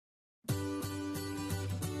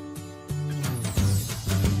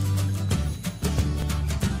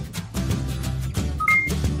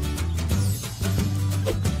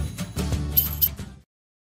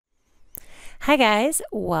Hi guys,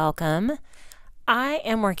 welcome. I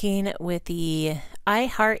am working with the I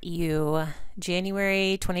Heart You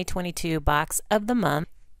January 2022 box of the month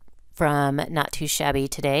from Not Too Shabby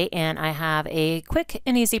today, and I have a quick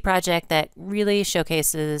and easy project that really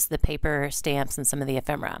showcases the paper stamps and some of the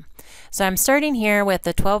ephemera. So I'm starting here with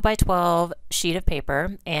the 12 by 12 sheet of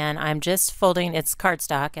paper, and I'm just folding, it's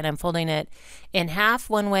cardstock, and I'm folding it in half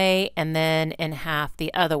one way and then in half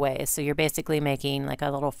the other way. So you're basically making like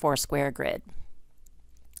a little 4-square grid.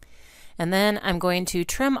 And then I'm going to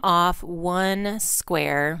trim off one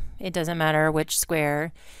square, it doesn't matter which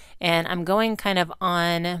square, and I'm going kind of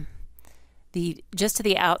on just to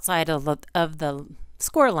the outside of the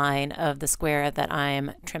score line of the square that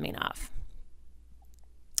I'm trimming off,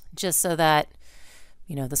 just so that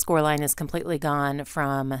the score line is completely gone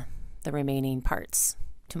from the remaining parts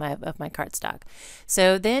of my cardstock.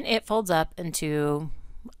 So then it folds up into,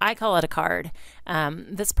 I call it a card.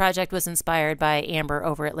 This project was inspired by Amber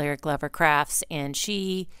over at Lyric Lover Crafts, and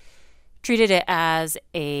she treated it as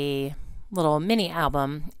a little mini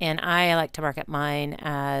album, and I like to market mine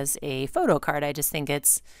as a photo card. I just think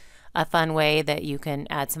it's a fun way that you can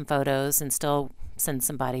add some photos and still send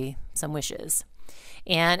somebody some wishes.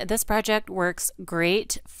 And this project works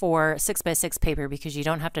great for 6x6 paper because you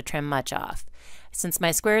don't have to trim much off. Since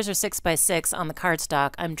my squares are 6x6 on the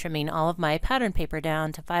cardstock, I'm trimming all of my pattern paper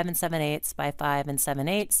down to 5 7/8 by 5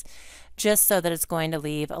 7/8, just so that it's going to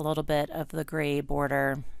leave a little bit of the gray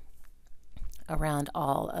border around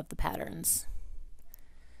all of the patterns.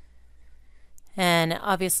 And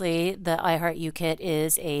obviously the I Heart You kit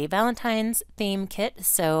is a Valentine's theme kit,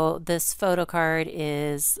 so this photo card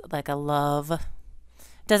is like a love,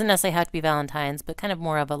 doesn't necessarily have to be Valentine's, but kind of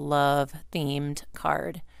more of a love themed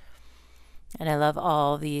card. And I love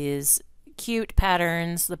all these cute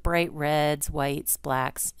patterns, the bright reds, whites,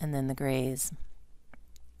 blacks, and then the grays.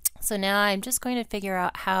 So now I'm just going to figure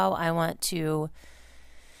out how I want to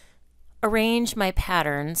arrange my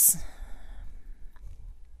patterns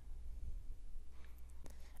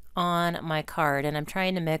on my card, and I'm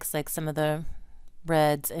trying to mix like some of the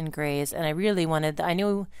reds and grays, and I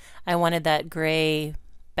knew I wanted that gray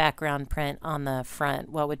background print on the front,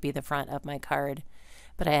 what would be the front of my card,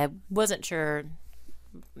 but I wasn't sure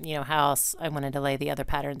how else I wanted to lay the other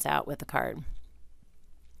patterns out with the card.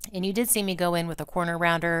 And you did see me go in with a corner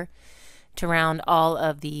rounder to round all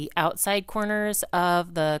of the outside corners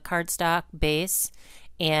of the cardstock base,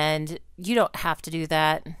 and you don't have to do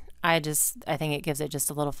that. I think it gives it just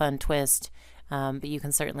a little fun twist, but you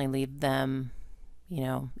can certainly leave them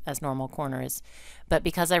as normal corners. But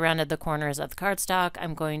because I rounded the corners of the cardstock,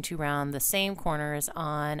 I'm going to round the same corners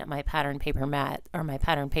on my pattern paper mat, or my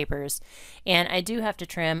pattern papers. And I do have to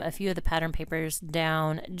trim a few of the pattern papers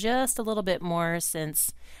down just a little bit more,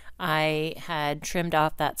 since I had trimmed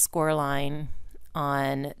off that score line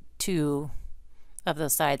on 2 of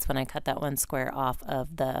those sides when I cut that one square off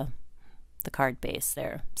of the card base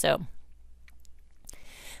there. So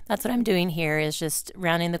that's what I'm doing here, is just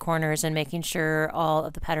rounding the corners and making sure all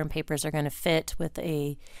of the pattern papers are going to fit with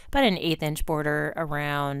about an 1/8 inch border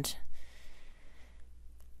around.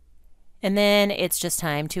 And then it's just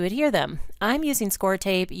time to adhere them. I'm using score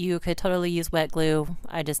tape. You could totally use wet glue.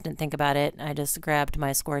 I just didn't think about it. I just grabbed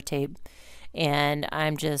my score tape, and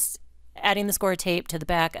I'm just adding the score tape to the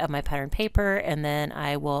back of my pattern paper, and then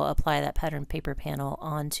I will apply that pattern paper panel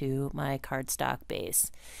onto my cardstock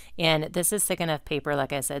base. And this is thick enough paper,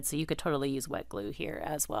 like I said, so you could totally use wet glue here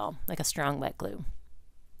as well, like a strong wet glue.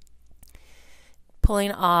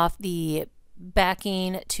 Pulling off the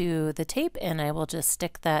backing to the tape, and I will just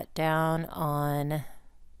stick that down on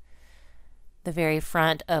the very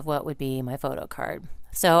front of what would be my photo card.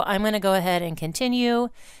 So I'm going to go ahead and continue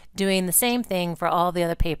doing the same thing for all the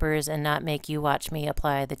other papers and not make you watch me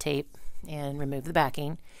apply the tape and remove the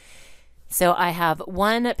backing. So I have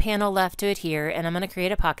one panel left to adhere, and I'm going to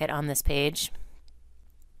create a pocket on this page.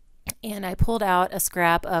 And I pulled out a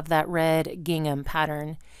scrap of that red gingham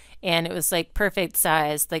pattern, and it was like perfect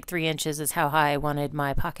size, like 3 inches is how high I wanted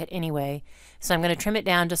my pocket anyway. So I'm going to trim it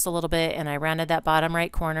down just a little bit, and I rounded that bottom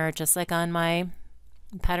right corner just like on my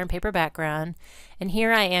pattern paper background. And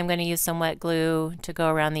here I am going to use some wet glue to go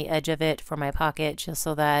around the edge of it for my pocket, just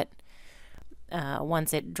so that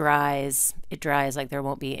once it dries like there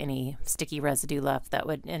won't be any sticky residue left that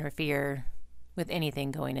would interfere with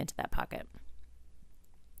anything going into that pocket.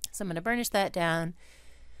 So I'm going to burnish that down,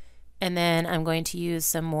 and then I'm going to use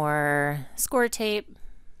some more score tape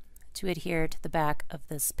to adhere to the back of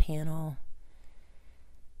this panel.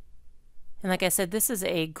 And like I said, this is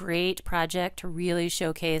a great project to really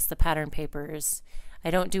showcase the pattern papers. I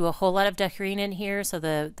don't do a whole lot of decorating in here, so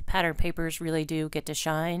the pattern papers really do get to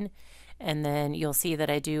shine. And then you'll see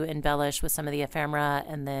that I do embellish with some of the ephemera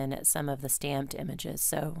and then some of the stamped images.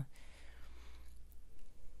 So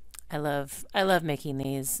I love making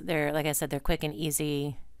these. They're, like I said, they're quick and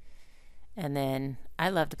easy. And then I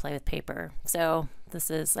love to play with paper. So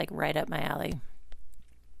this is like right up my alley.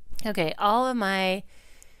 Okay, all of my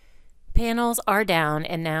panels are down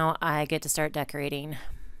and now I get to start decorating.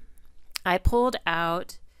 I pulled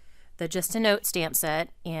out the Just a Note stamp set,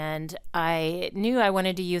 and I knew I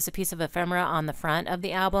wanted to use a piece of ephemera on the front of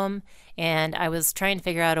the album, and I was trying to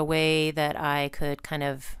figure out a way that I could kind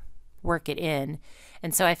of work it in.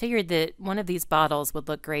 And so I figured that one of these bottles would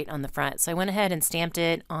look great on the front. So I went ahead and stamped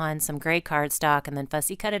it on some gray cardstock and then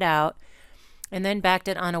fussy cut it out, and then backed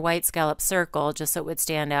it on a white scallop circle just so it would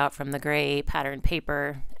stand out from the gray patterned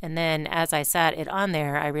paper. And then as I sat it on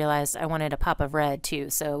there, I realized I wanted a pop of red too.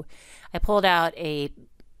 So I pulled out a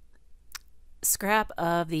scrap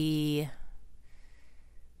of the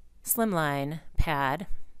slimline pad,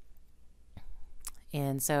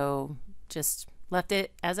 and so just left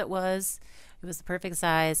it as it was. It was the perfect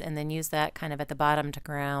size, and then used that kind of at the bottom to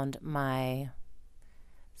ground my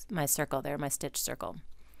circle there, my stitch circle.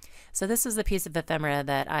 So this is the piece of ephemera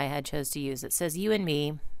that I had chose to use. It says "You and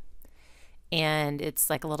Me," and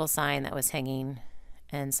it's like a little sign that was hanging,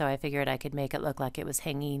 and so I figured I could make it look like it was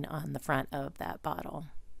hanging on the front of that bottle.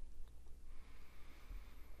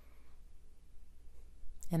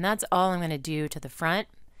 And that's all I'm going to do to the front.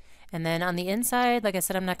 And then on the inside, like I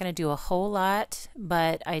said, I'm not going to do a whole lot,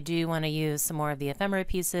 but I do want to use some more of the ephemera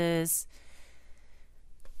pieces.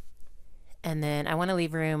 And then I want to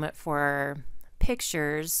leave room for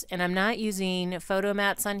pictures. And I'm not using photo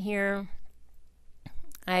mats on here.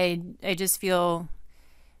 I just feel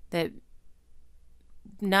that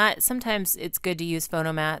sometimes it's good to use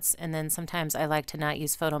photo mats, and then sometimes I like to not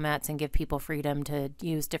use photo mats and give people freedom to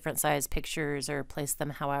use different size pictures or place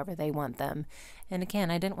them however they want them. And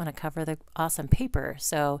again, I didn't want to cover the awesome paper,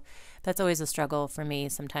 so that's always a struggle for me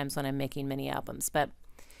sometimes when I'm making mini albums. But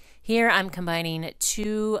here I'm combining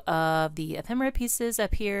two of the ephemera pieces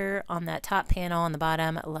up here on that top panel on the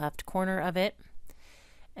bottom left corner of it,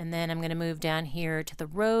 and then I'm going to move down here to the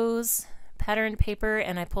rose patterned paper,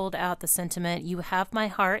 and I pulled out the sentiment "You Have My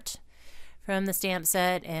Heart" from the stamp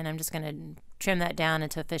set, and I'm just going to trim that down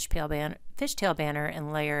into a fishtail banner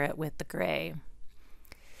and layer it with the gray.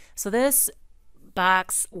 So this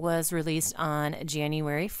box was released on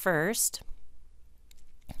January 1st,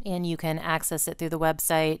 and you can access it through the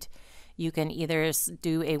website. You can either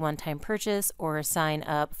do a one-time purchase or sign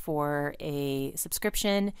up for a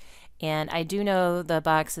subscription, and I do know the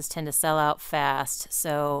boxes tend to sell out fast,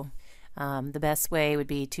 so the best way would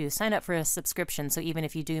be to sign up for a subscription, so even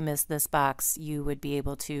if you do miss this box, you would be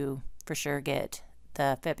able to for sure get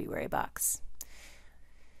the February box.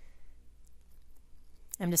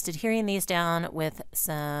 I'm just adhering these down with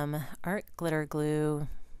some art glitter glue,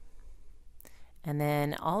 and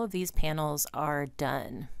then all of these panels are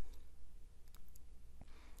done.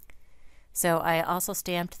 So I also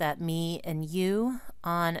stamped that "Me and You"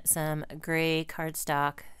 on some gray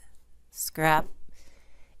cardstock scrap,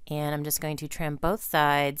 and I'm just going to trim both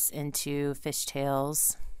sides into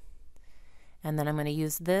fishtails, and then I'm going to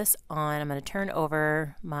use this on, I'm going to turn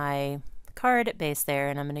over my card base there,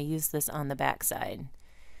 and I'm going to use this on the back side.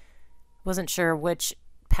 Wasn't sure which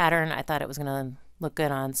pattern I thought it was going to look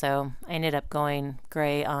good on, so I ended up going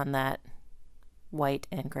gray on that white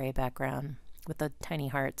and gray background with the tiny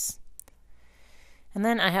hearts. And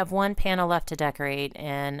then I have one panel left to decorate,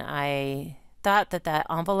 and I thought that that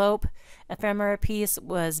envelope ephemera piece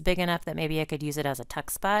was big enough that maybe I could use it as a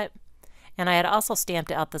tuck spot. And I had also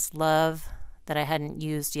stamped out this love that I hadn't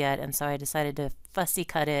used yet, and so I decided to fussy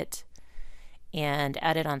cut it and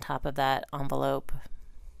add it on top of that envelope.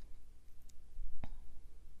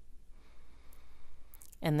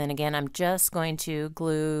 And then again, I'm just going to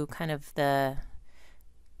glue kind of the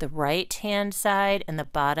right hand side and the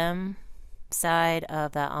bottom side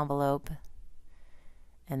of that envelope,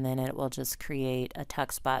 and then it will just create a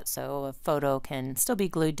tuck spot, so a photo can still be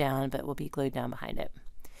glued down but will be glued down behind it.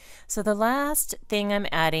 So the last thing I'm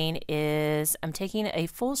adding is I'm taking a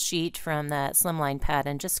full sheet from that slimline pad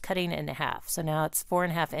and just cutting it in half. So now it's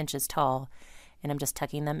 4.5 inches tall, and I'm just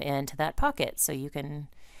tucking them into that pocket, so you can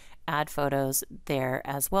add photos there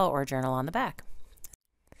as well, or journal on the back.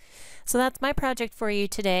 So that's my project for you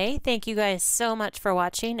today. Thank you guys so much for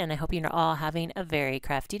watching, and I hope you're all having a very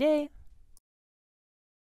crafty day.